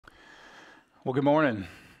Well, good morning.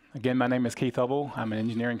 Again, my name is Keith Hubble. I'm an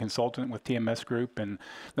engineering consultant with TMS Group, and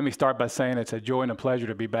let me start by saying it's a joy and a pleasure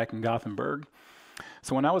to be back in Gothenburg.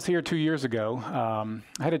 So when I was here 2 years ago,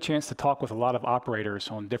 I had a chance to talk with a lot of operators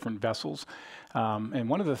on different vessels. And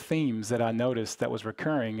one of the themes that I noticed that was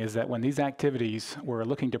recurring is that when these activities were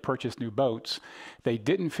looking to purchase new boats, they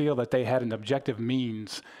didn't feel that they had an objective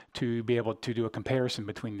means to be able to do a comparison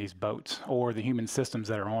between these boats or the human systems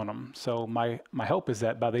that are on them. So my hope is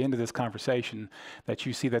that by the end of this conversation, that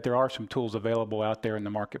you see that there are some tools available out there in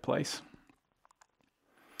the marketplace.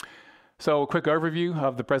 So a quick overview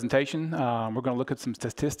of the presentation. We're going to look at some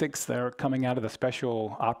statistics that are coming out of the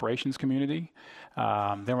special operations community.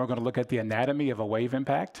 Then we're going to look at the anatomy of a wave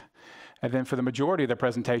impact. And then for the majority of the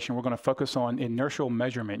presentation, we're going to focus on inertial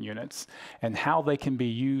measurement units and how they can be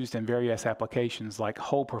used in various applications like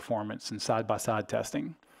hull performance and side-by-side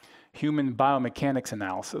testing, human biomechanics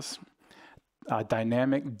analysis,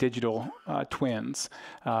 dynamic digital twins.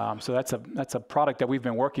 So that's a product that we've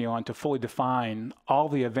been working on to fully define all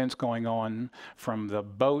the events going on from the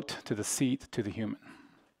boat to the seat to the human.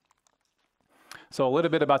 So a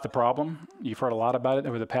little bit about the problem. You've heard a lot about it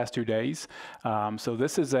over the past 2 days. So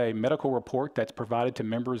this is a medical report that's provided to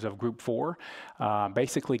members of Group 4,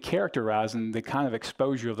 basically characterizing the kind of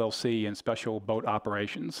exposure they'll see in special boat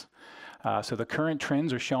operations. So the current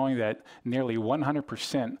trends are showing that nearly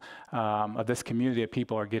 100% of this community of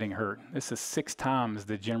people are getting hurt. This is 6 times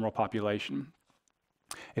the general population.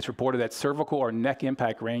 It's reported that cervical or neck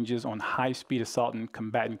impact ranges on high-speed assault and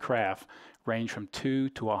combatant craft range from 2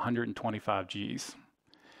 to 125 Gs.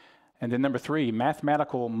 And then number 3,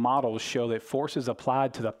 mathematical models show that forces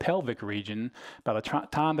applied to the pelvic region by the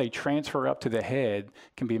time they transfer up to the head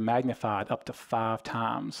can be magnified up to 5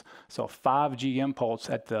 times. So 5 G impulse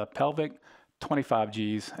at the pelvic, 25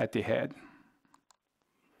 Gs at the head.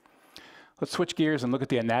 Let's switch gears and look at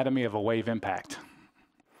the anatomy of a wave impact.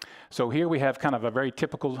 So here we have kind of a very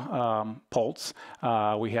typical pulse.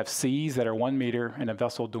 We have Cs that are 1 meter in a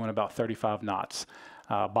vessel doing about 35 knots.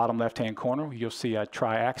 Bottom left-hand corner, you'll see a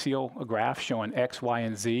triaxial graph showing X, Y,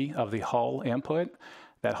 and Z of the hull input.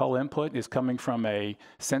 That hull input is coming from a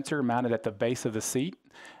sensor mounted at the base of the seat,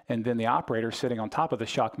 and then the operator sitting on top of the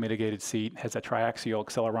shock-mitigated seat has a triaxial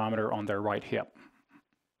accelerometer on their right hip.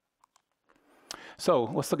 So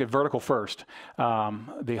let's look at vertical first.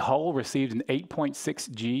 The hull received an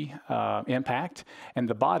 8.6 G impact, and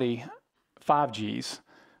the body 5 Gs.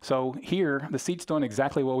 So here, the seat's doing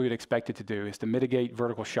exactly what we would expect it to do, is to mitigate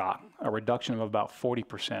vertical shock, a reduction of about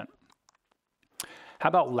 40%. How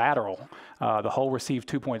about lateral? The hull received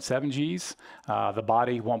 2.7 Gs, the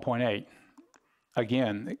body 1.8.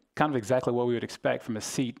 Again, kind of exactly what we would expect from a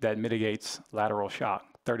seat that mitigates lateral shock,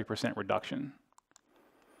 30% reduction.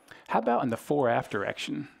 How about in the fore-aft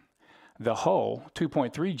direction? The hull,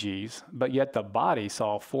 2.3 Gs, but yet the body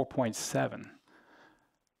saw 4.7.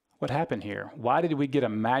 What happened here? Why did we get a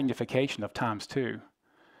magnification of ×2?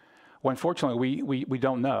 Well, unfortunately, we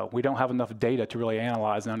don't know. We don't have enough data to really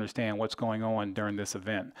analyze and understand what's going on during this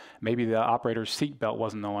event. Maybe the operator's seatbelt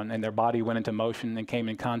wasn't on and their body went into motion and came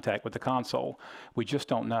in contact with the console. We just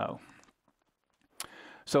don't know.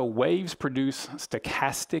 So waves produce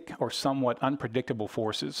stochastic or somewhat unpredictable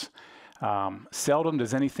forces. Seldom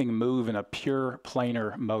does anything move in a pure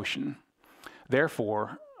planar motion.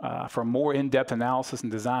 Therefore, for more in-depth analysis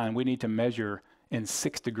and design, we need to measure in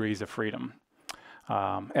 6 degrees of freedom.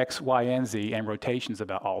 X, Y, and Z, and rotations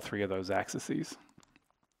about all 3 of those axes.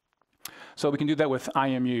 So we can do that with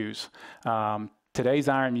IMUs. Today's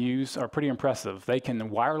IMUs are pretty impressive. They can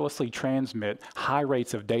wirelessly transmit high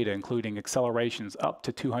rates of data, including accelerations up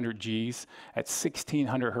to 200 Gs at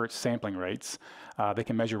 1600 Hertz sampling rates. They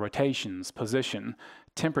can measure rotations, position,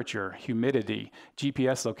 temperature, humidity,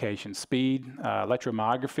 GPS location, speed,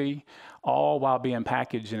 electromyography, all while being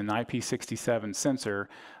packaged in an IP67 sensor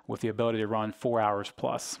with the ability to run 4 hours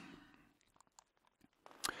plus.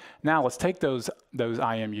 Now let's take those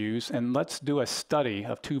IMUs and let's do a study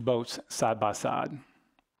of 2 boats side by side.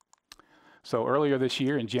 So earlier this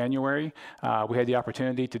year in January, we had the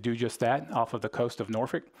opportunity to do just that off of the coast of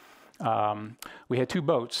Norfolk. We had 2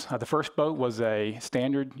 boats. The first boat was a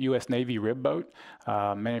standard U.S. Navy rib boat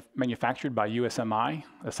manufactured by USMI.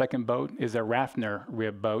 The second boat is a Rafnar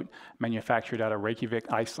rib boat manufactured out of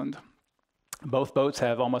Reykjavik, Iceland. Both boats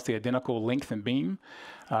have almost the identical length and beam.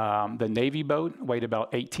 The Navy boat weighed about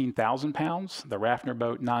 18,000 pounds, the Rafnar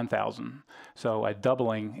boat 9,000, so a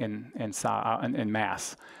doubling in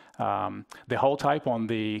mass. The hull type on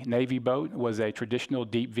the Navy boat was a traditional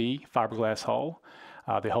deep V fiberglass hull.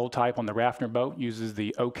 The hull type on the Rafnar boat uses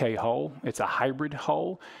the OK hull. It's a hybrid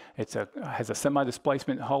hull. Has a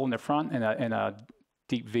semi-displacement hull in the front and a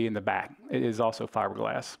deep V in the back. It is also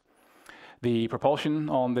fiberglass. The propulsion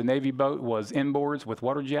on the Navy boat was inboards with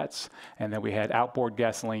water jets, and then we had outboard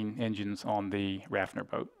gasoline engines on the Rafnar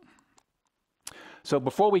boat. So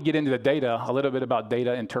before we get into the data, a little bit about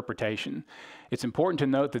data interpretation. It's important to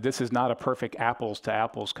note that this is not a perfect apples to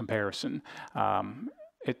apples comparison.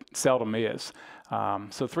 It seldom is.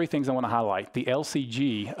 So 3 things I want to highlight. The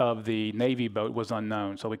LCG of the Navy boat was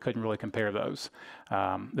unknown, so we couldn't really compare those.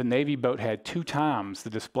 The Navy boat had 2 times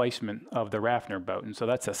the displacement of the Rafnar boat, and so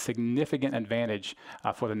that's a significant advantage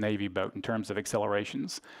for the Navy boat in terms of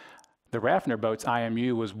accelerations. The Rafnar boat's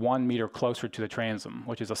IMU was 1 meter closer to the transom,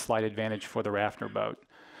 which is a slight advantage for the Rafnar boat.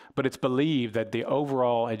 But it's believed that the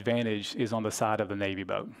overall advantage is on the side of the Navy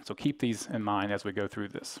boat. So keep these in mind as we go through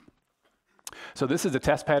this. So this is the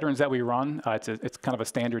test patterns that we run. It's kind of a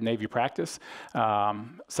standard Navy practice.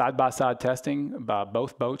 Side-by-side testing,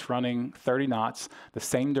 both boats running 30 knots, the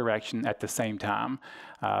same direction at the same time.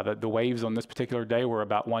 The waves on this particular day were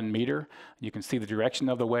about 1 meter. You can see the direction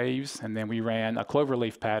of the waves, and then we ran a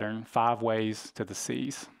cloverleaf pattern 5 ways to the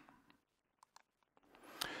seas.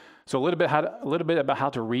 So a little bit about how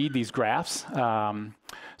to read these graphs.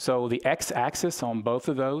 So the x-axis on both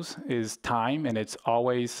of those is time, and it's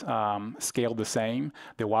always scaled the same.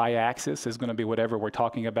 The y-axis is going to be whatever we're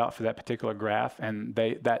talking about for that particular graph, and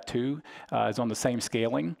that too is on the same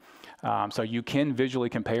scaling. So you can visually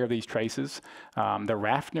compare these traces. The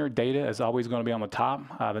Rafnar data is always going to be on the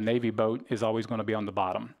top. The Navy boat is always going to be on the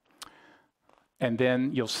bottom. And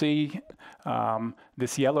then you'll see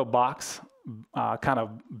this yellow box kind of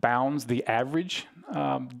bounds the average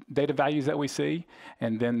data values that we see,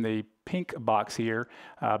 and then the pink box here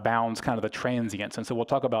bounds kind of the transients. And so we'll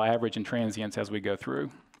talk about average and transients as we go through.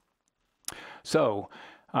 So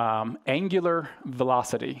angular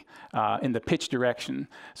velocity in the pitch direction.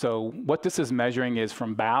 So what this is measuring is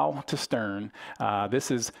from bow to stern. This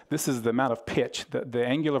is the amount of pitch, the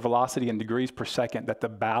angular velocity in degrees per second that the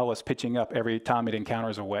bow is pitching up every time it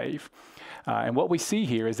encounters a wave. And what we see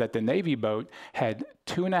here is that the Navy boat had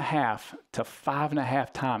 2.5 to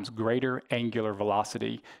 5.5 times greater angular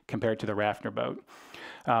velocity compared to the Rafnar boat.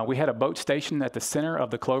 We had a boat stationed at the center of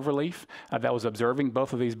the cloverleaf that was observing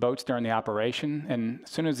both of these boats during the operation. And as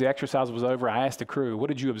soon as the exercise was over, I asked the crew, what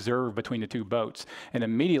did you observe between the 2 boats? And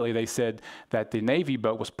immediately they said that the Navy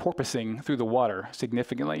boat was porpoising through the water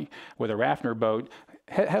significantly, where the Rafnar boat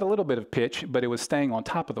had a little bit of pitch, but it was staying on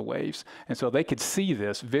top of the waves. And so they could see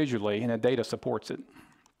this visually, and the data supports it.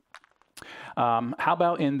 How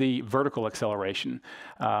about in the vertical acceleration?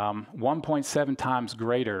 1.7 times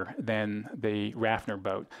greater than the Rafnar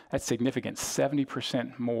boat. That's significant,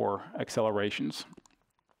 70% more accelerations.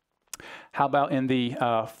 How about in the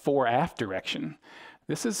fore-aft direction?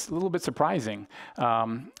 This is a little bit surprising.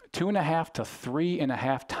 2.5 to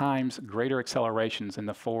 3.5 times greater accelerations in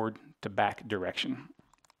the forward to back direction.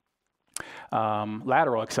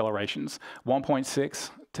 Lateral accelerations, 1.6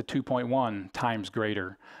 to 2.1 times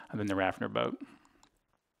greater than the Rafnar boat.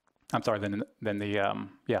 I'm sorry, than the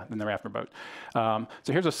Rafnar boat.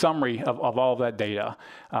 So here's a summary of all of that data.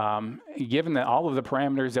 Given that all of the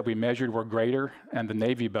parameters that we measured were greater in the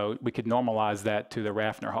Navy boat, we could normalize that to the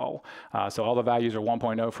Rafnar hull. So all the values are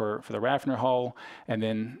 1.0 for the Rafnar hull, and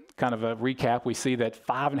then kind of a recap, we see that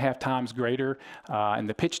 5.5 times greater in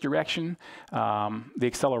the pitch direction. The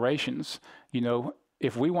accelerations,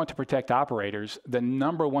 if we want to protect operators, the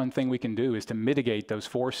 #1 thing we can do is to mitigate those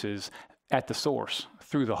forces at the source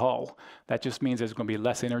through the hull. That just means there's going to be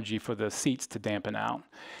less energy for the seats to dampen out.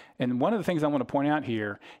 And one of the things I want to point out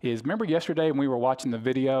here is, remember yesterday when we were watching the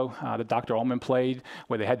video that Dr. Ullman played,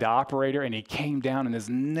 where they had the operator and he came down and his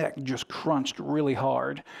neck just crunched really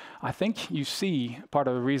hard? I think you see part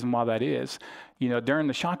of the reason why that is. During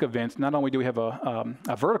the shock events, not only do we have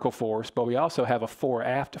a vertical force, but we also have a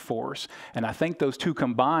fore-aft force. And I think those 2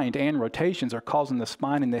 combined and rotations are causing the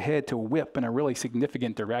spine and the head to whip in a really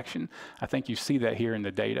significant direction. I think you see that here in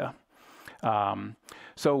the data.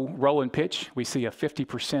 So roll and pitch, we see a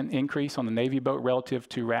 50% increase on the Navy boat relative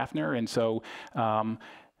to Rafnar, and so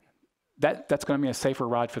that's going to be a safer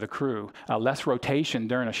ride for the crew. Less rotation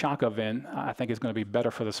during a shock event, I think, is going to be better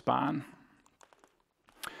for the spine.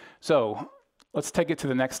 So let's take it to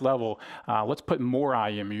the next level. Let's put more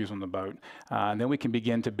IMUs on the boat, and then we can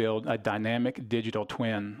begin to build a dynamic digital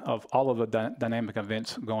twin of all of the dynamic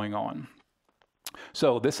events going on.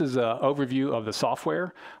 So this is an overview of the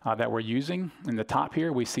software that we're using. In the top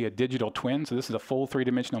here, we see a digital twin. So this is a full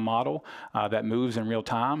three-dimensional model that moves in real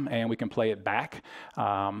time, and we can play it back.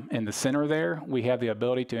 In the center there, we have the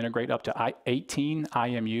ability to integrate up to 18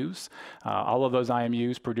 IMUs. All of those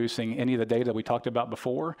IMUs producing any of the data that we talked about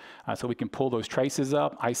before. So we can pull those traces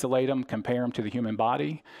up, isolate them, compare them to the human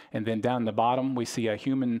body. And then down in the bottom, we see a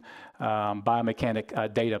human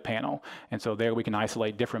biomechanic data panel. And so there we can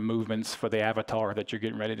isolate different movements for the avatar that you're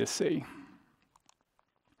getting ready to see.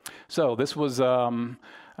 So this was,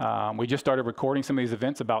 we just started recording some of these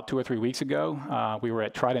events about 2 or 3 weeks ago. We were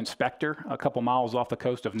at Trident Spectre, a couple miles off the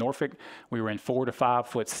coast of Norfolk. We were in 4 to 5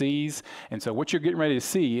 foot seas. And so what you're getting ready to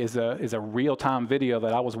see is a real-time video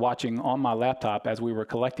that I was watching on my laptop as we were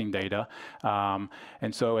collecting data.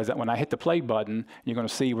 And so when I hit the play button, you're going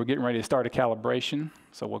to see we're getting ready to start a calibration.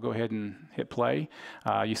 So we'll go ahead and hit play.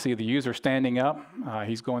 You see the user standing up.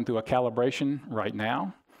 He's going through a calibration right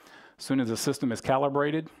now. As soon as the system is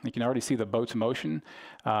calibrated, you can already see the boat's motion.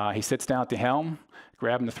 He sits down at the helm,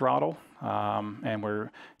 grabbing the throttle, and we're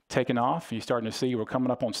taking off. You're starting to see we're coming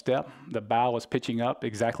up on step. The bow is pitching up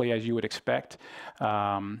exactly as you would expect.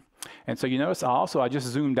 And so you notice I just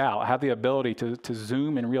zoomed out. I have the ability to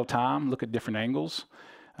zoom in real time, look at different angles,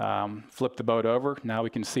 flip the boat over. Now we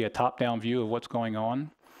can see a top-down view of what's going on.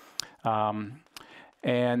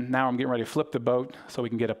 And now I'm getting ready to flip the boat so we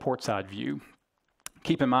can get a port-side view.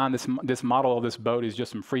 Keep in mind, this model of this boat is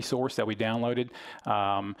just some free source that we downloaded.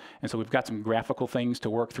 And so we've got some graphical things to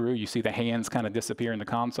work through. You see the hands kind of disappear in the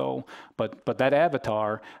console. But that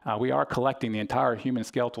avatar, we are collecting the entire human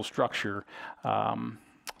skeletal structure.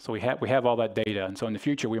 So we have all that data. And so in the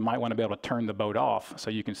future, we might want to be able to turn the boat off so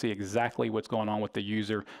you can see exactly what's going on with the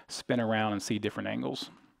user, spin around and see different angles.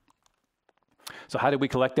 So how did we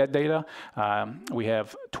collect that data? We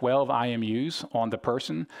have 12 IMUs on the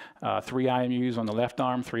person, 3 IMUs on the left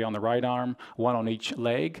arm, 3 on the right arm, 1 on each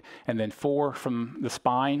leg, and then 4 from the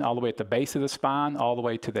spine all the way at the base of the spine, all the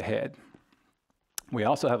way to the head. We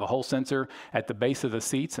also have a Hull sensor at the base of the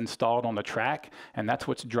seats installed on the track, and that's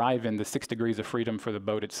what's driving the 6 degrees of freedom for the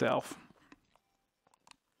boat itself.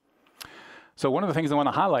 So one of the things I want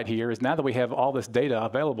to highlight here is now that we have all this data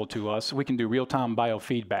available to us, we can do real-time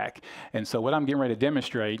biofeedback. And so what I'm getting ready to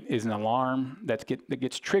demonstrate is an alarm that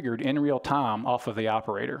gets triggered in real time off of the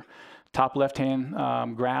operator. Top left-hand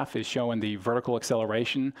graph is showing the vertical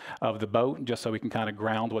acceleration of the boat, just so we can kind of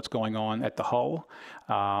ground what's going on at the hull.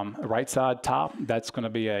 Right side top, that's going to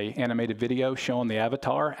be an animated video showing the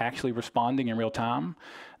avatar actually responding in real time.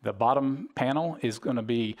 The bottom panel is going to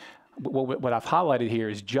be what I've highlighted here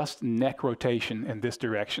is just neck rotation in this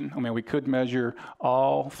direction. I mean, we could measure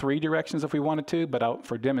all 3 directions if we wanted to, but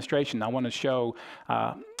for demonstration, I want to show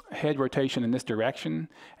head rotation in this direction.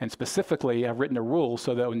 And specifically, I've written a rule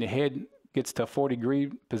so that when the head gets to a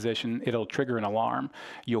 40-degree position, it'll trigger an alarm.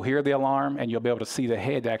 You'll hear the alarm, and you'll be able to see the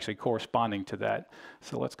head actually corresponding to that.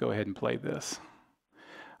 So let's go ahead and play this.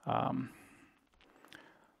 So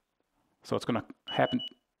it's going to happen.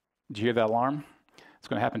 Did you hear that alarm? It's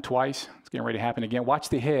going to happen twice. It's getting ready to happen again. Watch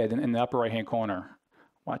the head in the upper right-hand corner.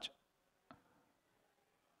 Watch.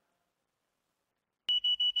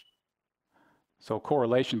 So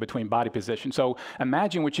correlation between body position. So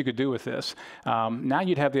imagine what you could do with this. Now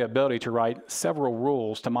you'd have the ability to write several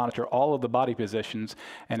rules to monitor all of the body positions.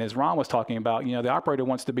 And as Ron was talking about, the operator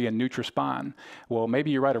wants to be in neutral spine. Well, maybe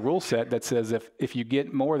you write a rule set that says if you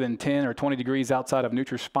get more than 10 or 20 degrees outside of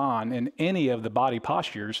neutral spine in any of the body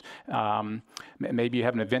postures, maybe you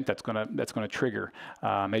have an event that's going to trigger.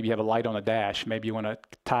 Maybe you have a light on the dash. Maybe you want to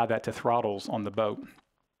tie that to throttles on the boat.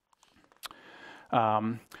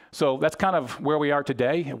 So that's kind of where we are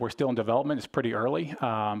today. We're still in development. It's pretty early.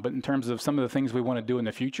 But in terms of some of the things we want to do in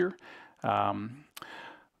the future, one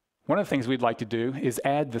of the things we'd like to do is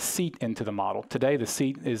add the seat into the model. Today, the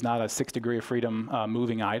seat is not a 6 degree of freedom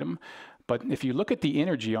moving item. But if you look at the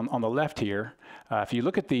energy on the left here, if you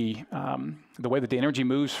look at the way that the energy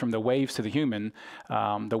moves from the waves to the human,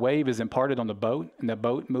 the wave is imparted on the boat, and the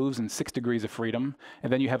boat moves in 6 degrees of freedom.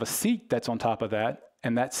 And then you have a seat that's on top of that,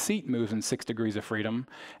 and that seat moves in 6 degrees of freedom.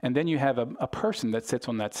 And then you have a person that sits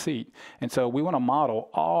on that seat. And so we want to model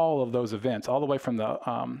all of those events, all the way from the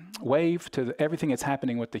wave to everything that's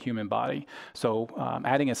happening with the human body. So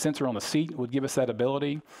adding a sensor on the seat would give us that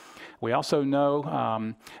ability. We also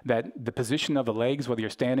know that the position of the legs, whether you're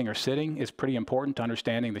standing or sitting, is pretty important to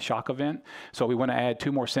understanding the shock event. So we want to add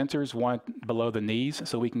 2 more sensors, one below the knees,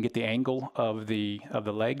 so we can get the angle of the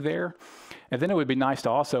leg there. And then it would be nice to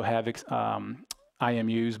also have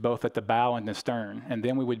IMUs both at the bow and the stern, and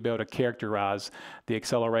then we would be able to characterize the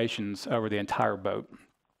accelerations over the entire boat.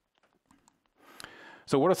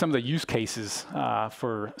 So what are some of the use cases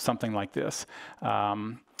for something like this?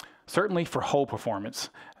 Certainly for hull performance,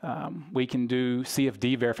 we can do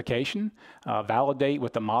CFD verification, validate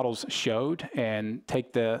what the models showed, and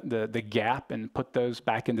take the gap and put those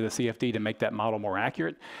back into the CFD to make that model more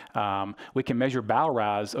accurate. We can measure bow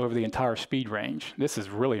rise over the entire speed range. This is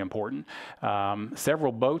really important.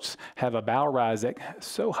 Several boats have a bow rise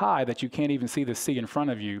so high that you can't even see the sea in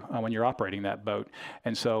front of you when you're operating that boat.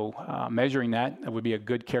 And so measuring that would be a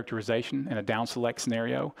good characterization in a down select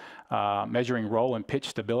scenario. Measuring roll and pitch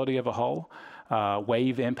stability of a hull,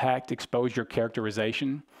 wave impact exposure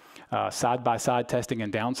characterization, side-by-side testing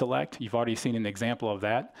and down select. You've already seen an example of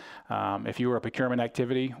that. If you were a procurement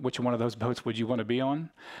activity, which one of those boats would you want to be on?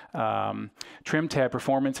 Trim tab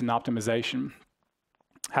performance and optimization.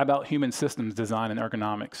 How about human systems design and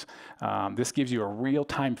ergonomics? This gives you a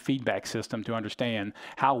real-time feedback system to understand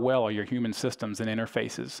how well are your human systems and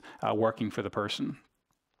interfaces working for the person.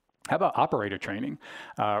 How about operator training?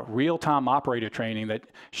 Real-time operator training that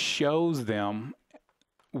shows them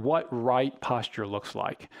what right posture looks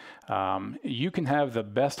like. You can have the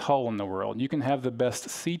best hull in the world, you can have the best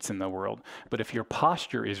seats in the world, but if your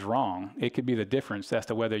posture is wrong, it could be the difference as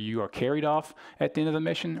to whether you are carried off at the end of the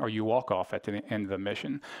mission or you walk off at the end of the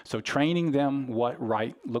mission. So training them what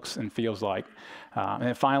right looks and feels like. And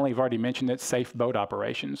then finally, I've already mentioned it, safe boat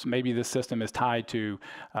operations. Maybe this system is tied to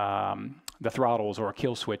the throttles or a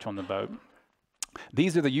kill switch on the boat.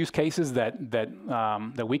 These are the use cases that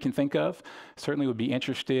we can think of. Certainly would be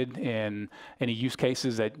interested in any use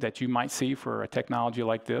cases that you might see for a technology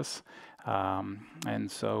like this.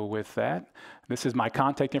 And so with that, this is my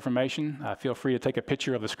contact information. Feel free to take a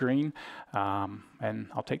picture of the screen, and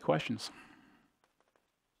I'll take questions.